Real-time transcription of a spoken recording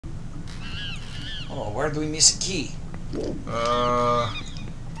Oh, where do we miss a key?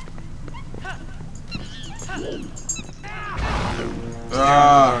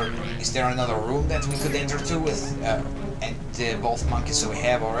 Is there another room that we could enter to with and both monkeys we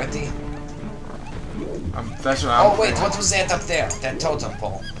have already? That's what I'm wait, what was that up there? That totem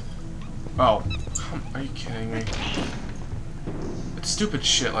pole. Oh, are you kidding me? It's stupid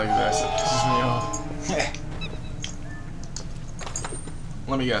shit like this that pisses me off.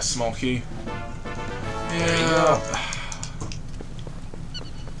 Let me guess, small key. There you go.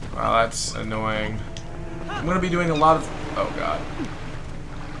 Wow, that's annoying. I'm gonna be doing a lot of... Oh god.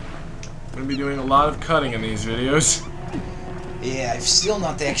 I'm gonna be doing a lot of cutting in these videos. Yeah, I've still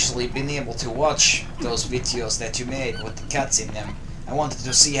not actually been able to watch those videos that you made with the cuts in them. I wanted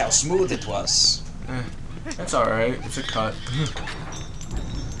to see how smooth it was. That's alright, it's a cut.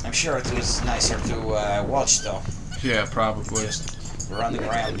 I'm sure it was nicer to watch though. Yeah, probably. Just running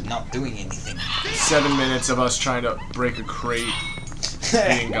around not doing anything. 7 minutes of us trying to break a crate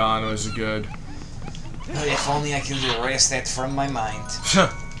being gone was good. If only I could erase that from my mind.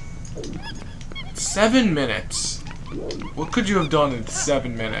 7 minutes? What could you have done in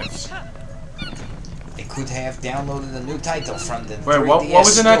 7 minutes? I could have downloaded a new title from the Wait, 3DS what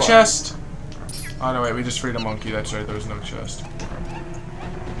was in that store. chest? Oh no, wait, we just freed a monkey. That's right, there was no chest.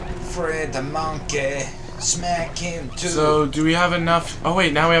 Free the monkey, smack him too. So, do we have enough? Oh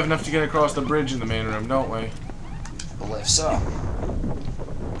wait, now we have enough to get across the bridge in the main room, don't we? I believe so.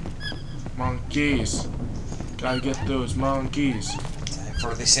 Monkeys. Gotta get those monkeys. Time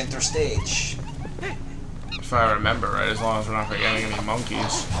for the center stage. If I remember right, as long as we're not forgetting any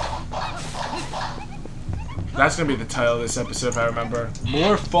monkeys. That's gonna be the title of this episode if I remember.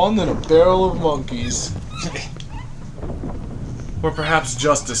 More fun than a barrel of monkeys. Or perhaps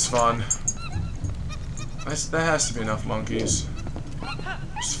just as fun. That has to be enough monkeys.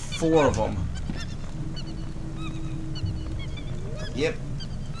 There's 4 of them. Yep.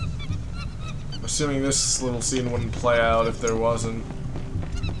 Assuming this little scene wouldn't play out if there wasn't.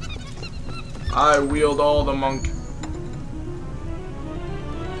 I wield all the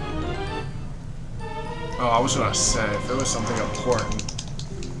Oh, I was gonna say, if it was something important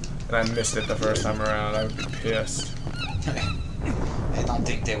and I missed it the first time around, I would be pissed. I don't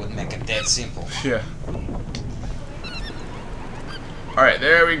think they would make it that simple. Yeah. Alright,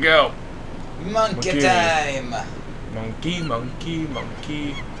 there we go. Monkey time! Monkey, monkey,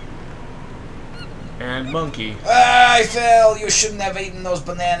 monkey. And monkey. Ah, I fell! You shouldn't have eaten those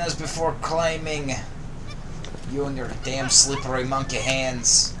bananas before climbing. You and your damn slippery monkey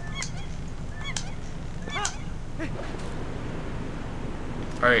hands.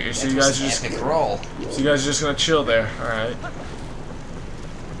 Alright, so That you was guys an are just epic roll. So you guys are just gonna chill there, alright.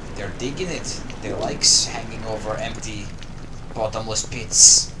 They're digging it. They like hanging over empty, bottomless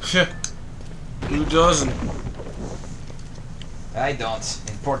pits. Who doesn't? I don't.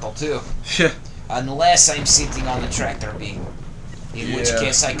 In Portal 2. Yeah. Unless I'm sitting on a tractor beam. In which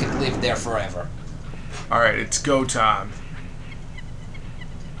case I could live there forever. Alright, it's go time.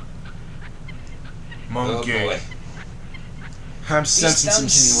 Monkey. Oh boy. I'm This sensing dungeon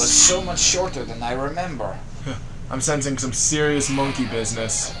some. was so much shorter than I remember. I'm sensing some serious monkey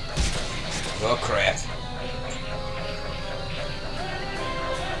business. Oh crap.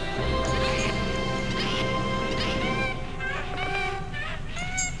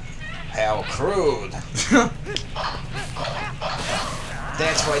 How crude.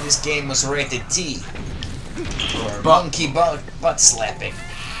 That's why this game was rated T. For monkey butt slapping.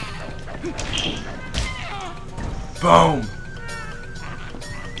 Boom!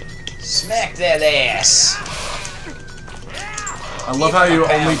 Smack that ass. I love how you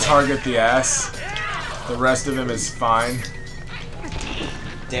only target the ass. The rest of him is fine.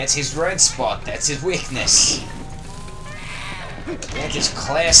 That's his red spot. That's his weakness. That is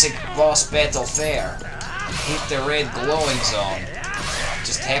classic boss battle fare. Hit the red glowing zone.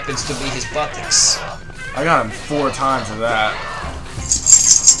 Just happens to be his buttocks. I got him 4 times of that.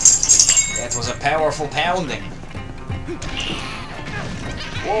 That was a powerful pounding.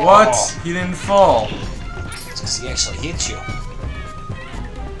 Whoa. What? He didn't fall. It's because he actually hit you.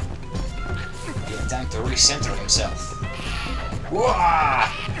 He had time to recenter himself. Whoa!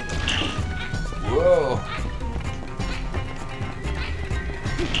 Whoa!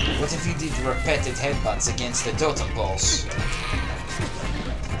 What if he did repeated headbutts against the totem poles?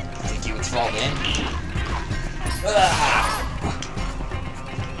 Think he would fall in? Ah!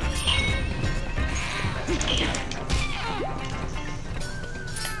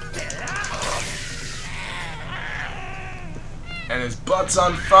 And his butt's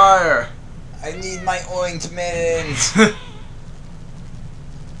on fire. I need my ointment!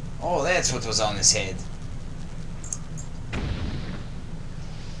 Oh, that's what was on his head.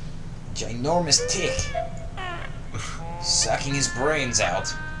 Ginormous tick. Sucking his brains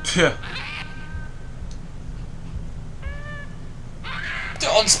out. Yeah.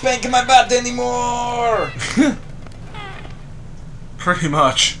 Don't spank my butt anymore! Pretty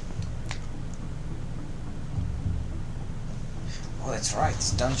much. Oh, that's right.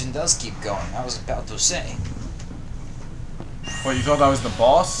 This dungeon does keep going. I was about to say. What, you thought that was the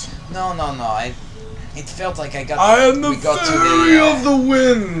boss? No. It felt like I got. I am the we got Fairy to of the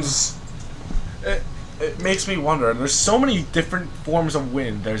Winds. It makes me wonder. There's so many different forms of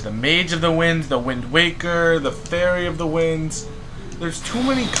wind. There's the Mage of the Winds, the Wind Waker, the Fairy of the Winds. There's too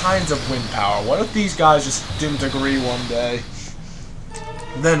many kinds of wind power. What if these guys just didn't agree one day?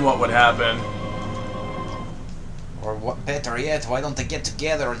 Then what would happen? Or what? Better yet, why don't they get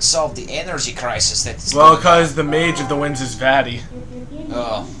together and solve the energy crisis that's... Well, because the Mage of the Winds is Vatty.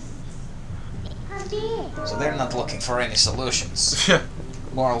 Oh. So they're not looking for any solutions.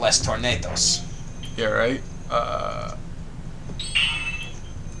 More or less tornadoes. Yeah, right?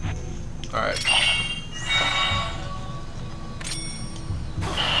 Alright.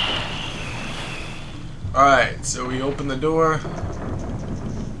 Alright, so we open the door.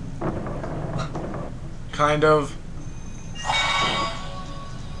 Kind of.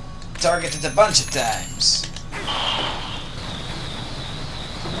 Targeted a bunch of times.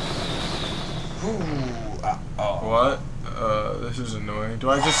 Ooh, uh-oh. What? This is annoying. Do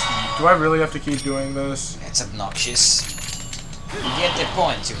I really have to keep doing this? It's obnoxious. You get the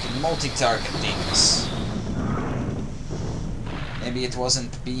point, you can multi-target things. Maybe it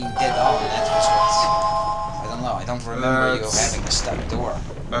wasn't being dead on, that was what... I don't know, I don't remember you having a stuck door.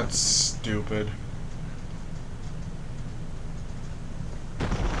 That's stupid.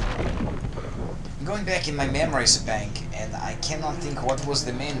 I'm going back in my memories bank, and I cannot think what was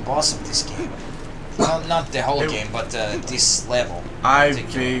the main boss of this game. Well, not the whole game, but this level. I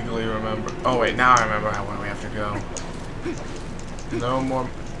vaguely remember. Oh wait, now I remember where we have to go. No more.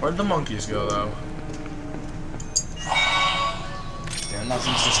 Where'd the monkeys go, though? They're not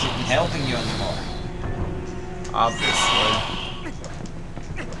interested in helping you anymore. Obviously.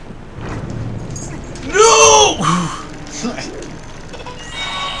 No!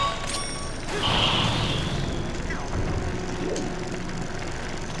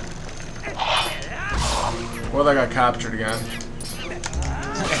 Well, I got captured again.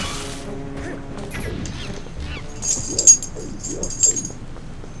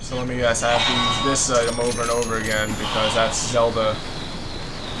 So let me guess, I have to use this item over and over again because that's Zelda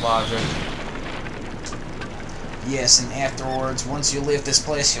logic. Yes, and afterwards, once you leave this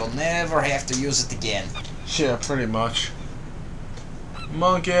place, you'll never have to use it again. Yeah, pretty much.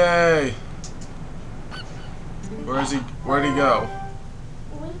 Monkey! Where'd he go?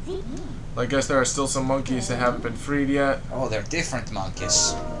 I guess there are still some monkeys that haven't been freed yet. Oh, they're different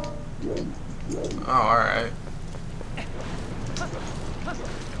monkeys. Oh, alright.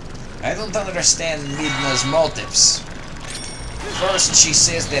 I don't understand Midna's motives. First, she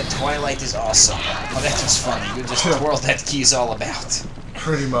says that Twilight is awesome. Oh, that was funny. You just twirled that key's all about.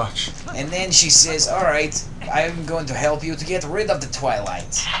 Pretty much. And then she says, alright, I'm going to help you to get rid of the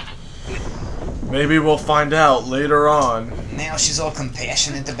Twilight. Maybe we'll find out later on. Now she's all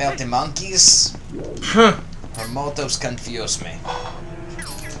compassionate about the monkeys? Her motives confuse me.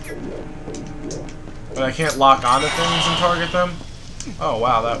 But I can't lock onto things and target them? Oh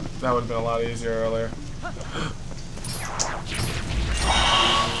wow, that would have been a lot easier earlier.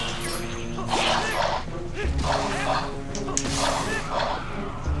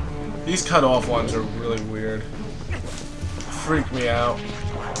 These cut-off ones are really weird. Freak me out.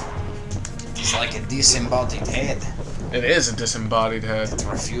 It's like a disembodied head. It is a disembodied head. It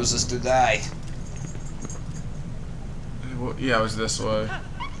refuses to die. Yeah, it was this way.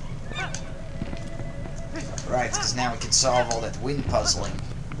 Right, because now we can solve all that wind puzzling.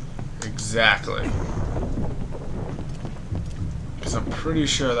 Exactly. Because I'm pretty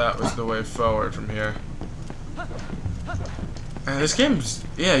sure that was the way forward from here. And this game's...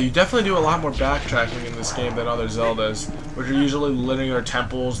 Yeah, you definitely do a lot more backtracking in this game than other Zeldas, which are usually linear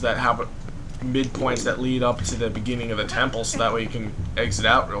temples that have midpoints that lead up to the beginning of the temple, so that way you can exit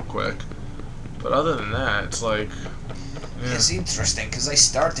out real quick. But other than that, it's like... Yeah. It's interesting, because I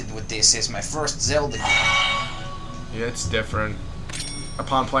started with this as my first Zelda game. Yeah, it's different.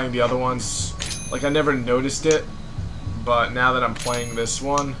 Upon playing the other ones, like, I never noticed it, but now that I'm playing this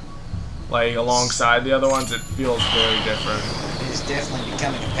one, like, alongside the other ones, it feels very different. It is definitely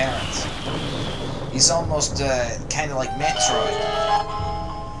becoming apparent. He's almost kind of like Metroid.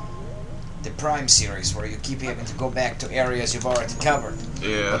 the Prime series, where you keep having to go back to areas you've already covered.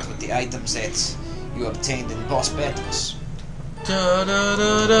 Yeah. But with the items that you obtained in boss battles. Da, da,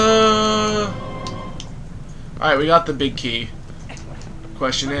 da, da. Alright, we got the big key.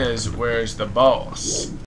 Question is, where's the boss?